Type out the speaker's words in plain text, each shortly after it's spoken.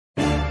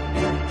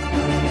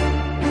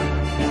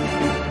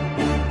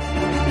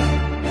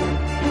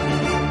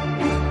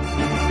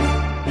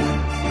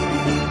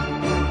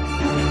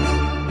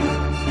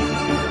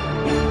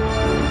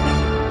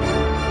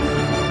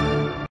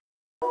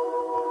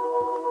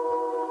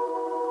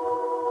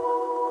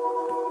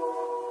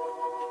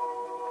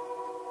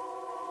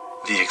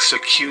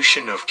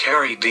execution of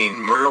Carey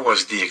Dean Moore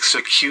was the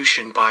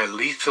execution by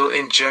lethal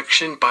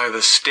injection by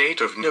the state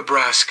of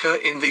Nebraska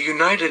in the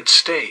United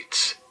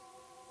States.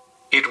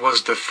 It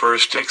was the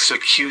first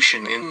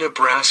execution in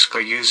Nebraska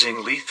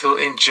using lethal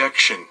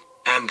injection,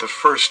 and the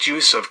first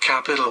use of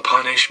capital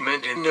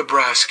punishment in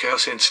Nebraska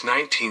since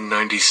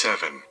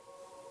 1997.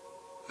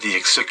 The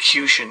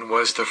execution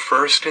was the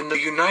first in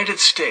the United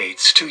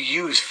States to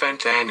use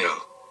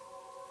fentanyl.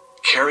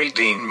 Carey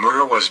Dean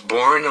Moore was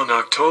born on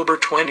October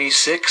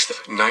 26,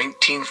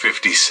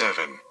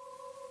 1957.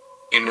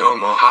 In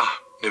Omaha,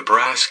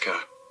 Nebraska.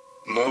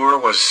 Moore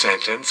was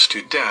sentenced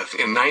to death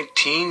in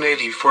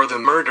 1980 for the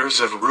murders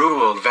of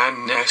Ruel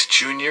Van Ness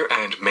Jr.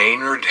 and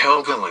Maynard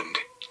Helgeland,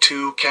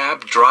 two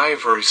cab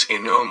drivers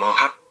in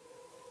Omaha.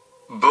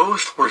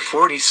 Both were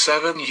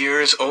 47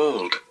 years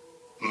old.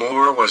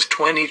 Moore was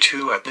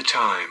 22 at the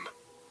time.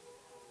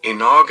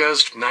 In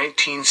August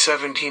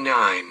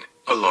 1979,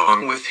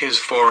 along with his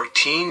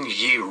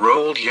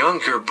 14-year-old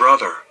younger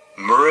brother,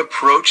 Moore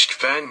approached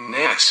Van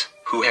Ness,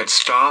 who had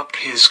stopped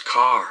his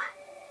car.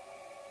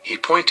 He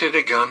pointed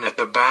a gun at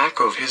the back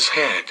of his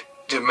head,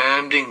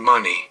 demanding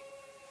money.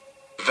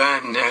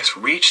 Van Ness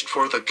reached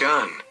for the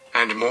gun,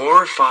 and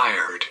Moore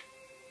fired.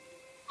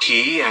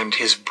 He and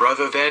his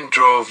brother then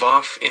drove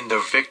off in the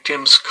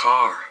victim's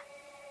car.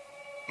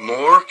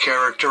 Moore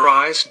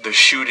characterized the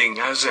shooting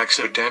as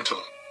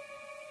accidental.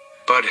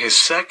 But his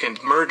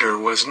second murder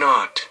was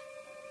not.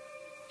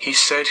 He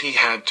said he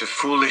had to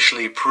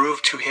foolishly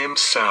prove to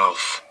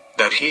himself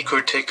that he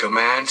could take a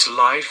man's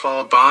life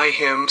all by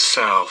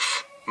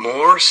himself.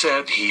 Moore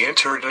said he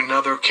entered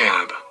another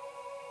cab.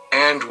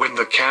 And when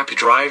the cab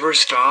driver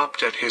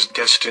stopped at his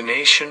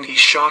destination, he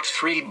shot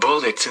 3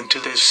 bullets into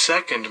this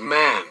second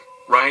man,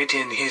 right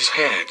in his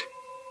head.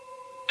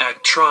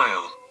 At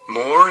trial,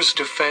 Moore's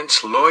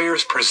defense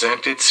lawyers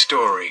presented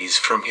stories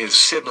from his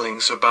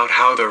siblings about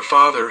how their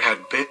father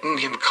had bitten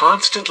him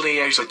constantly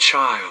as a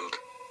child.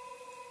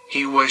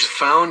 He was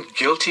found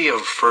guilty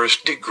of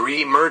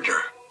first-degree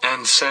murder,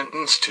 and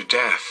sentenced to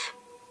death.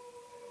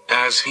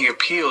 As he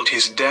appealed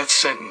his death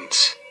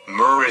sentence,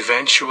 Moore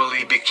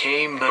eventually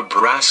became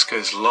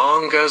Nebraska's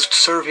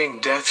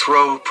longest-serving death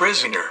row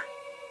prisoner.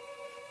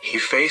 He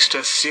faced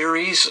a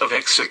series of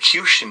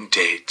execution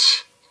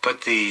dates,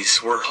 but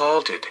these were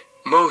halted,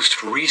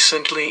 most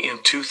recently in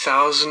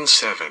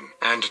 2007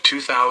 and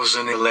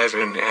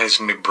 2011 as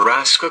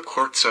Nebraska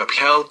courts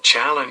upheld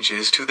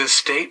challenges to the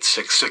state's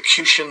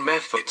execution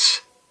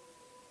methods.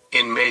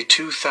 In May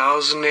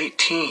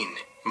 2018,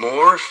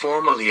 Moore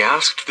formally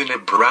asked the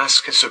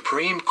Nebraska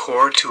Supreme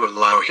Court to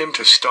allow him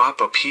to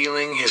stop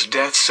appealing his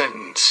death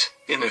sentence,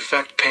 in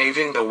effect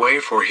paving the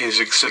way for his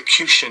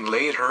execution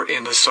later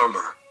in the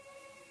summer.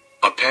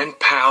 A pen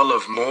pal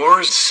of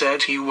Moore's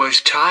said he was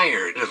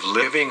tired of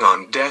living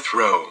on death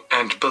row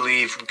and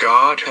believed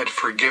God had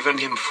forgiven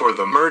him for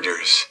the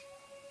murders.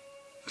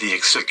 The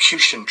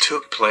execution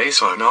took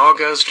place on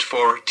August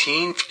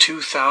 14,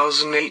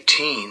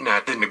 2018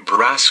 at the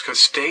Nebraska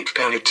State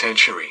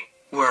Penitentiary,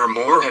 where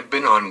Moore had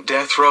been on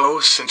death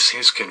row since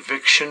his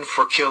conviction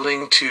for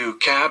killing 2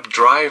 cab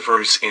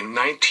drivers in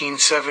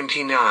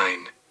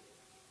 1979.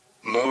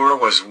 Moore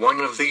was one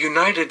of the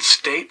United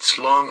States'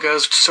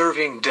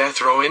 longest-serving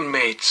death row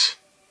inmates.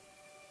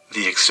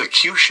 The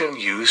execution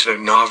used a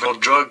novel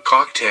drug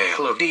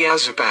cocktail of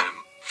diazepam,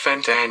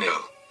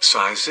 fentanyl,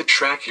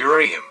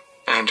 cisatracurium,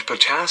 and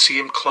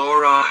potassium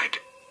chloride.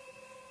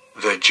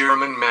 The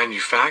German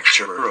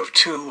manufacturer of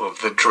 2 of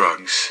the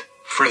drugs,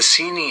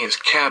 Fresenius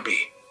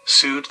Kabi,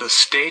 sued the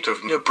state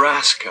of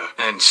Nebraska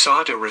and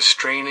sought a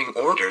restraining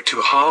order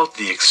to halt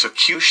the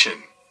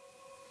execution.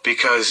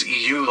 Because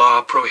EU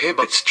law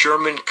prohibits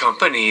German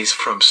companies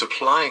from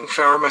supplying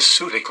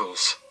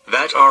pharmaceuticals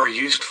that are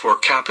used for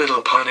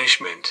capital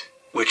punishment,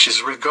 which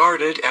is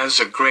regarded as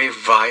a grave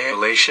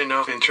violation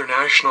of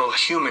international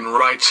human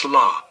rights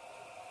law.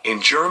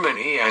 In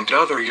Germany and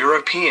other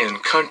European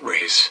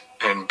countries,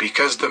 and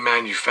because the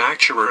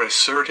manufacturer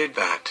asserted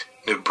that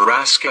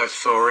Nebraska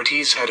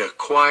authorities had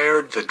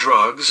acquired the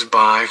drugs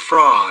by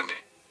fraud,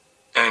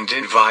 and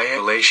in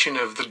violation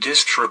of the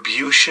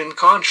distribution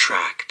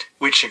contract,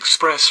 which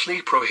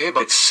expressly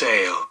prohibits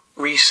sale,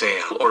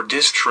 resale or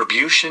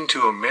distribution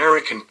to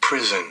American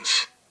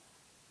prisons.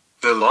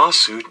 The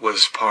lawsuit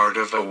was part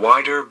of a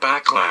wider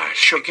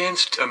backlash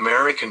against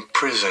American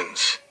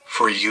prisons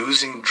for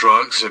using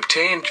drugs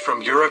obtained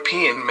from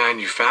European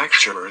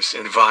manufacturers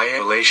in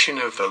violation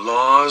of the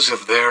laws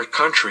of their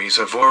countries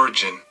of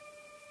origin.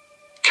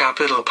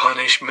 Capital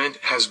punishment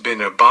has been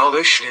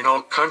abolished in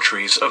all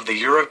countries of the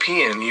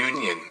European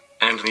Union,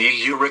 and the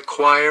EU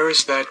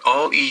requires that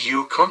all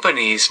EU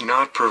companies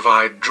not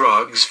provide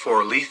drugs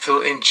for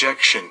lethal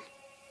injection.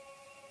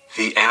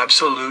 The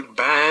absolute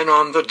ban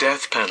on the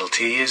death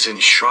penalty is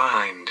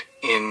enshrined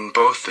in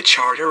both the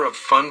Charter of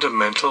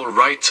Fundamental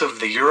Rights of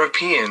the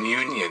European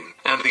Union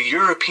and the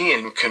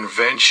European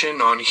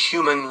Convention on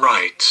Human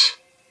Rights.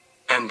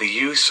 And the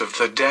use of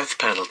the death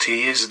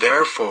penalty is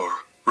therefore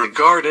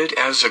regarded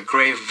as a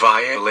grave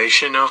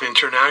violation of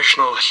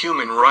international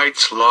human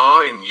rights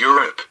law in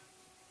Europe.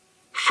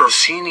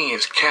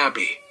 Fresenius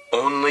Kabi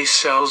only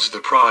sells the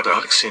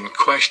products in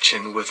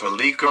question with a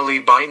legally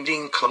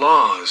binding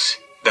clause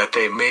that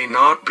they may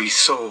not be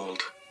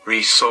sold,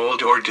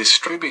 resold or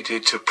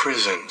distributed to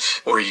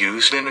prisons or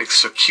used in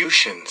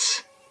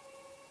executions.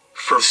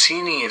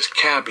 Fresenius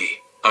Kabi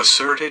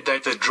asserted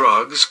that the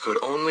drugs could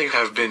only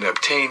have been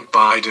obtained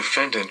by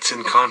defendants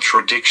in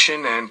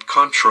contradiction and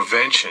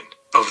contravention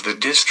of the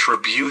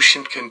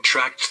distribution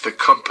contracts the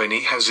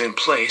company has in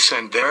place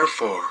and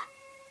therefore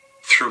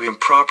through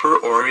improper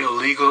or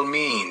illegal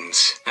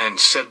means, and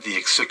said the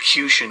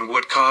execution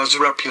would cause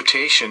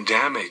reputation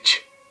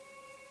damage.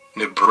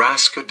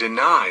 Nebraska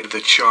denied the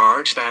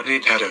charge that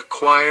it had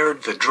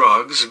acquired the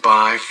drugs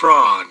by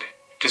fraud,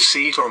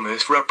 deceit or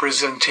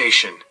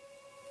misrepresentation.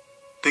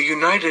 The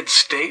United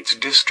States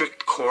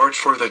District Court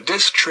for the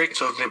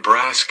District of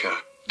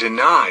Nebraska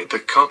denied the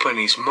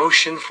company's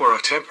motion for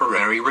a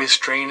temporary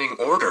restraining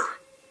order,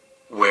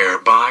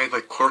 whereby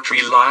the court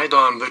relied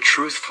on the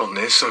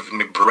truthfulness of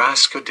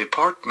Nebraska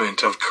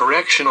Department of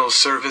Correctional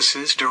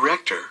Services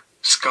Director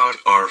Scott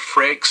R.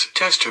 Frake's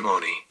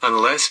testimony.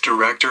 Unless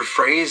Director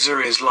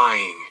Fraser is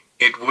lying,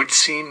 it would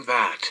seem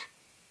that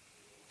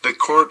the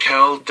court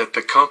held that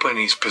the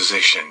company's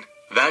position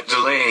that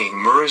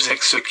delaying Moore's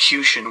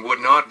execution would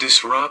not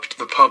disrupt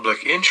the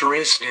public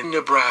interest in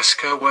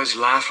Nebraska was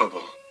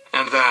laughable,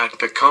 and that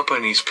the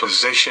company's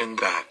position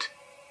that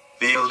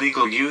the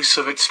illegal use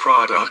of its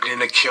product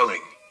in a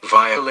killing,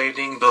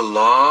 violating the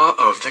law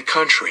of the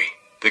country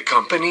the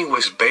company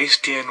was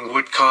based in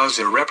would cause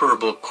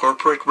irreparable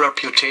corporate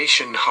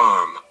reputation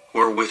harm,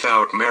 were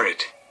without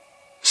merit,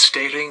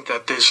 stating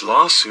that this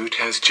lawsuit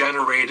has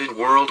generated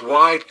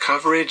worldwide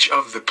coverage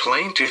of the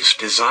plaintiff's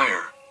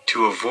desire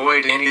to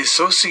avoid any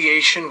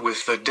association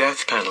with the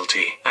death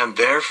penalty and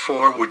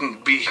therefore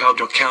wouldn't be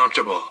held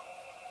accountable.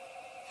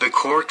 The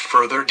court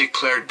further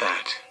declared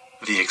that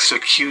the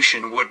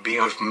execution would be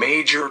of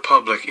major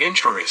public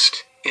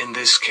interest. In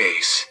this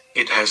case,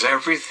 it has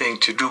everything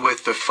to do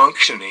with the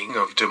functioning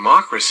of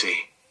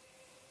democracy.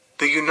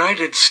 The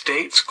United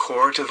States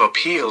Court of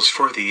Appeals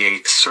for the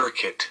Eighth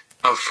Circuit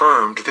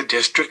affirmed the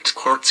district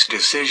court's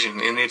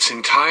decision in its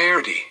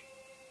entirety.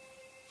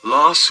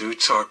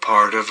 Lawsuits are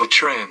part of a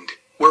trend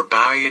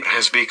whereby it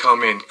has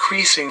become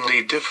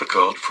increasingly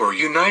difficult for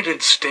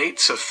United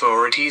States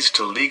authorities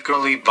to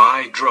legally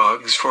buy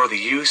drugs for the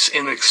use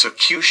in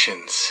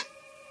executions,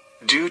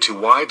 due to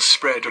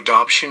widespread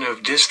adoption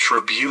of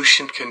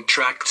distribution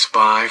contracts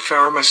by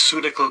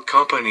pharmaceutical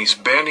companies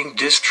banning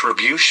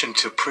distribution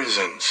to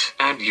prisons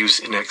and use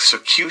in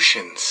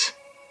executions.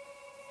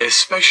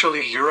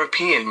 Especially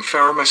European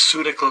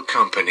pharmaceutical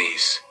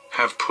companies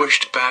have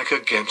pushed back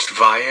against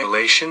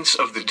violations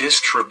of the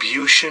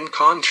distribution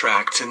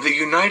contracts in the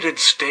United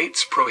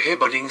States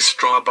prohibiting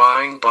straw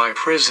buying by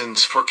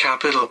prisons for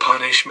capital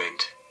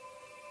punishment.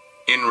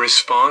 In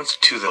response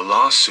to the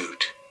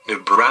lawsuit,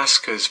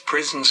 Nebraska's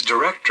prisons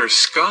director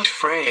Scott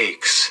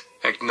Frakes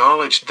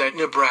acknowledged that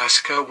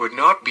Nebraska would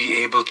not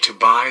be able to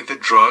buy the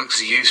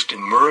drugs used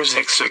in Moore's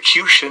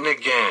execution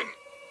again.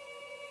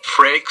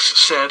 Frakes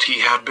said he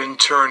had been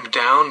turned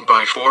down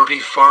by 40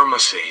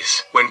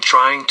 pharmacies when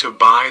trying to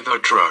buy the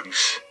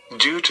drugs,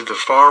 due to the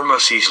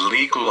pharmacy's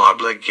legal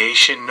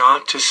obligation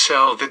not to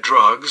sell the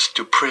drugs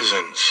to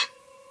prisons.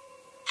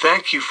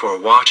 Thank you for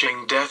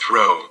watching Death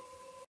Row.